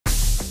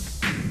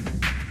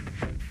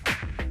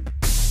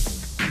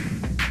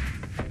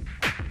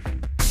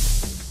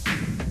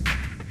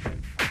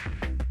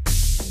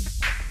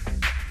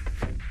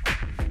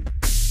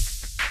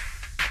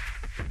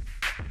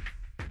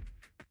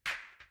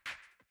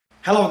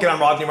Hello again, I'm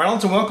Rodney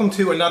Reynolds and welcome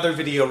to another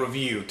video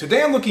review.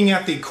 Today I'm looking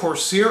at the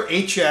Corsair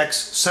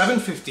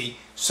HX750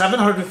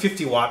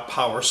 750-watt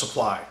power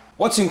supply.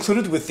 What's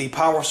included with the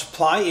power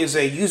supply is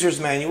a user's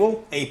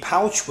manual, a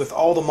pouch with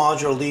all the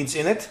modular leads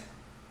in it,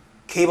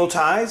 cable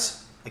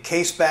ties, a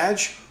case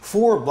badge,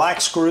 4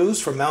 black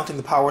screws for mounting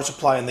the power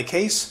supply in the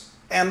case,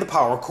 and the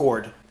power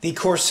cord. The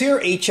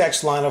Corsair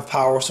HX line of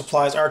power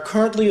supplies are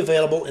currently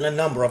available in a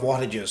number of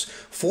wattages: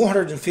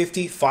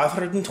 450,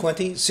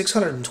 520,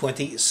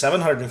 620,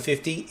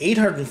 750,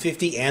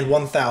 850, and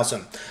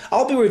 1000.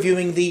 I'll be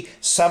reviewing the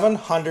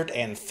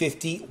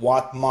 750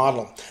 watt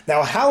model.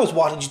 Now, how is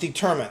wattage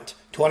determined?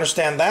 To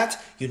understand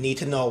that, you need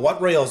to know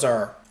what rails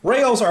are.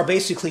 Rails are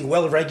basically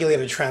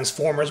well-regulated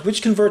transformers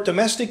which convert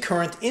domestic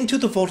current into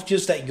the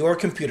voltages that your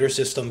computer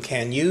system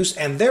can use,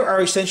 and there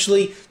are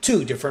essentially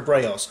two different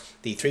rails: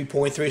 the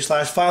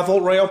 3.3/5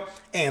 volt rail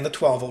and the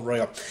 12 volt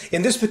rail.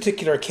 In this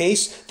particular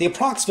case, the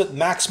approximate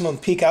maximum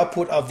peak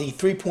output of the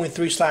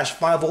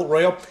 3.3/5 volt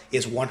rail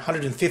is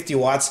 150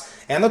 watts,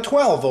 and the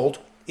 12 volt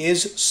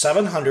is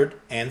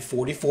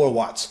 744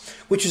 watts,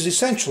 which is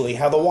essentially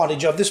how the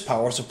wattage of this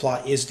power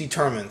supply is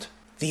determined.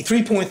 The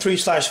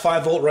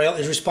 3.3/5 volt rail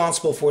is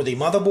responsible for the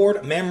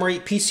motherboard, memory,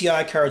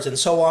 PCI cards, and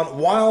so on,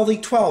 while the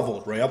 12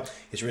 volt rail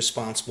is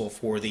responsible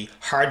for the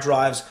hard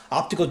drives,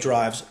 optical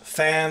drives,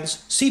 fans,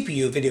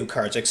 CPU, video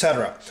cards,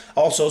 etc.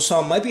 Also,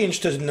 some might be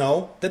interested to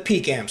know the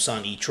peak amps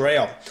on each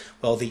rail.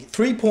 Well, the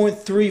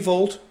 3.3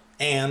 volt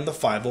and the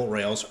 5 volt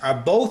rails are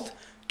both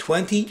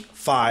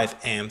 25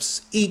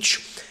 amps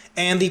each,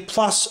 and the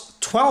plus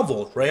 12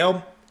 volt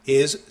rail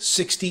is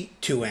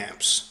 62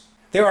 amps.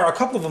 There are a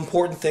couple of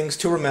important things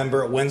to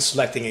remember when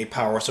selecting a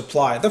power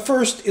supply. The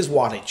first is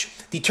wattage.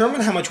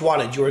 Determine how much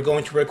wattage you are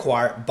going to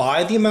require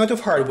by the amount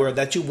of hardware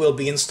that you will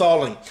be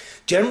installing.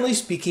 Generally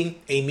speaking,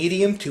 a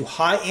medium to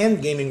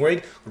high-end gaming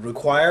rig would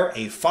require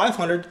a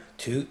 500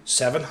 to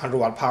 700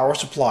 watt power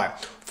supply.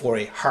 For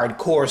a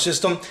hardcore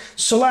system,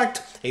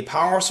 select a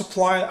power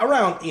supply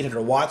around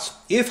 800 watts.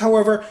 If,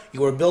 however,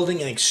 you are building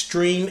an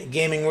extreme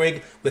gaming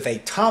rig with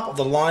a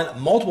top-of-the-line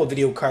multiple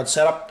video card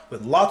setup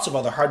with lots of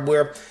other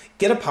hardware,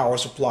 get a power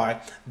supply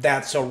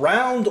that's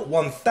around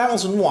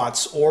 1000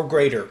 watts or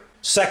greater.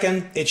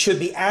 Second, it should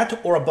be at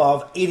or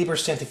above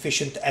 80%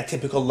 efficient at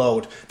typical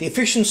load. The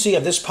efficiency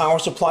of this power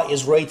supply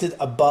is rated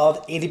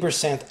above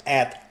 80%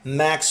 at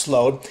max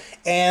load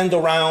and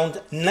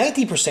around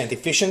 90%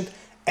 efficient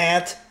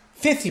at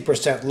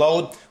 50%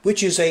 load,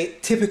 which is a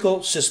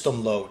typical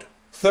system load.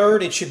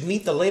 Third, it should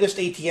meet the latest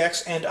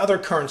ATX and other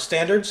current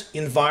standards,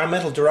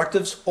 environmental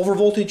directives,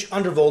 overvoltage,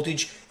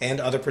 undervoltage,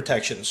 and other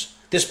protections.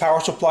 This power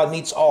supply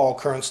meets all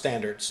current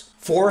standards.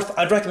 Fourth,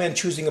 I'd recommend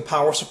choosing a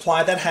power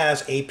supply that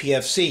has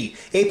APFC.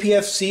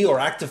 APFC, or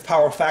active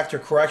power factor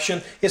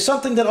correction, is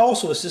something that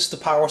also assists the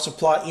power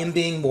supply in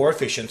being more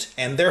efficient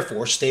and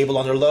therefore stable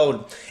under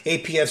load.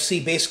 APFC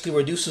basically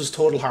reduces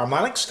total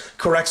harmonics,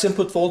 corrects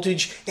input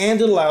voltage,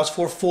 and it allows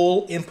for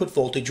full input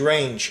voltage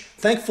range.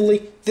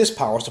 Thankfully, this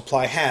power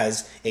supply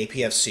has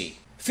APFC.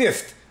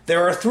 Fifth,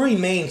 there are 3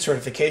 main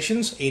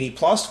certifications: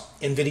 80+,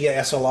 NVIDIA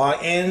SLI,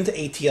 and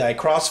ATI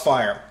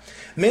Crossfire.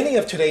 Many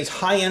of today's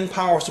high-end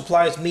power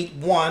supplies meet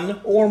one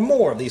or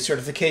more of these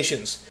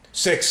certifications.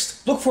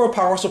 Sixth, look for a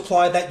power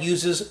supply that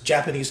uses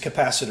Japanese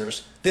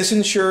capacitors. This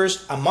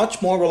ensures a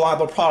much more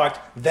reliable product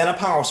than a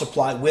power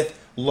supply with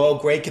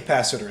low-grade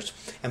capacitors.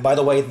 And by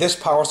the way, this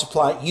power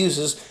supply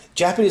uses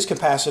Japanese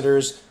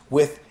capacitors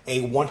with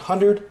a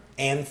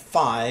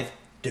 105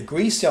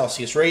 degrees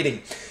Celsius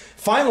rating.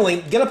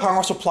 Finally, get a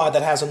power supply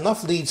that has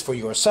enough leads for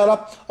your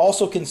setup.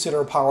 Also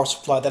consider a power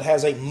supply that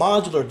has a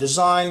modular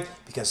design,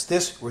 because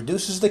this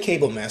reduces the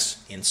cable mess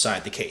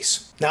inside the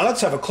case. Now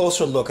let's have a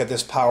closer look at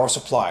this power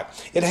supply.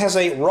 It has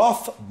a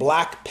rough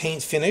black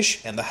paint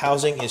finish and the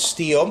housing is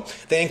steel.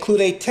 They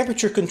include a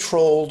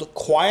temperature-controlled,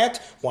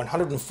 quiet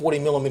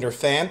 140mm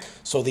fan,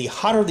 so the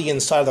hotter the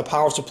inside of the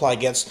power supply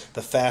gets,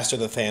 the faster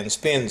the fan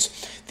spins.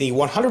 The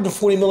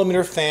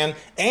 140mm fan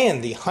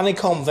and the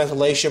honeycomb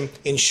ventilation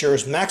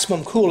ensures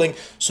maximum cooling,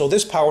 so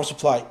this power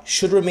supply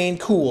should remain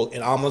cool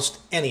in almost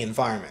any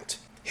environment.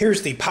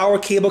 Here's the power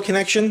cable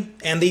connection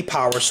and the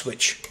power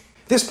switch.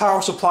 This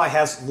power supply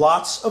has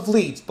lots of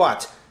leads,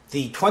 but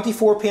the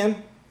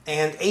 24-pin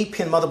and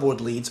 8-pin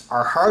motherboard leads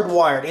are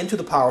hardwired into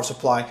the power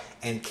supply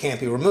and can't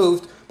be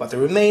removed, but the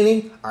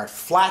remaining are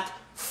flat,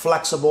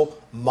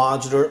 flexible,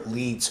 modular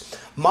leads.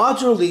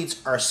 Modular leads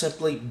are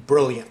simply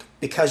brilliant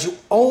because you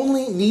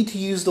only need to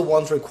use the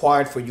ones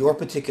required for your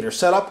particular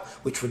setup,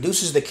 which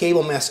reduces the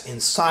cable mess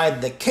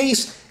inside the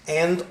case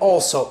and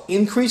also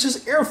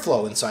increases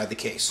airflow inside the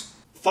case.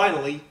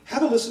 Finally,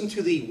 have a listen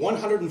to the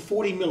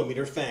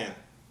 140mm fan.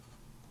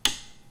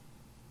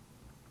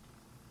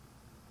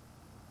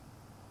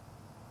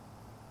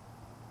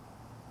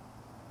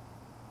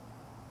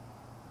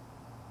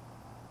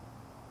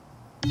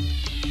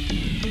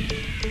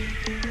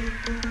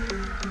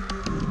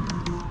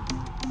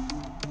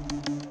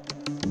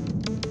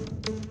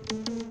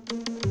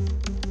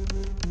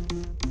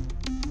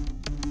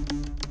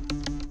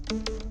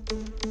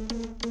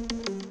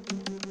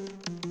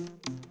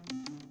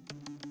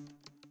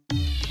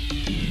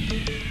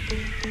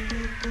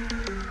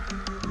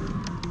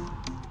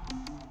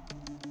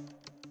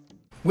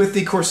 With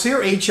the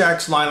Corsair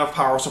HX line of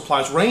power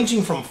supplies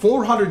ranging from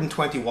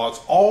 420 watts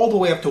all the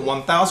way up to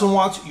 1000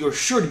 watts, you're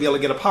sure to be able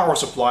to get a power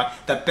supply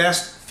that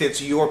best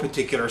fits your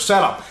particular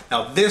setup.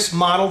 Now this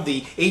model,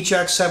 the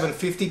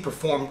HX750,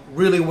 performed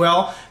really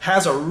well,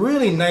 has a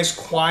really nice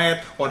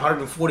quiet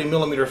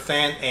 140mm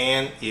fan,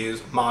 and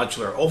is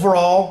modular.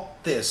 Overall,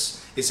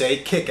 this is a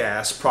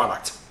kick-ass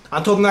product.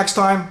 Until next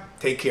time,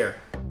 take care.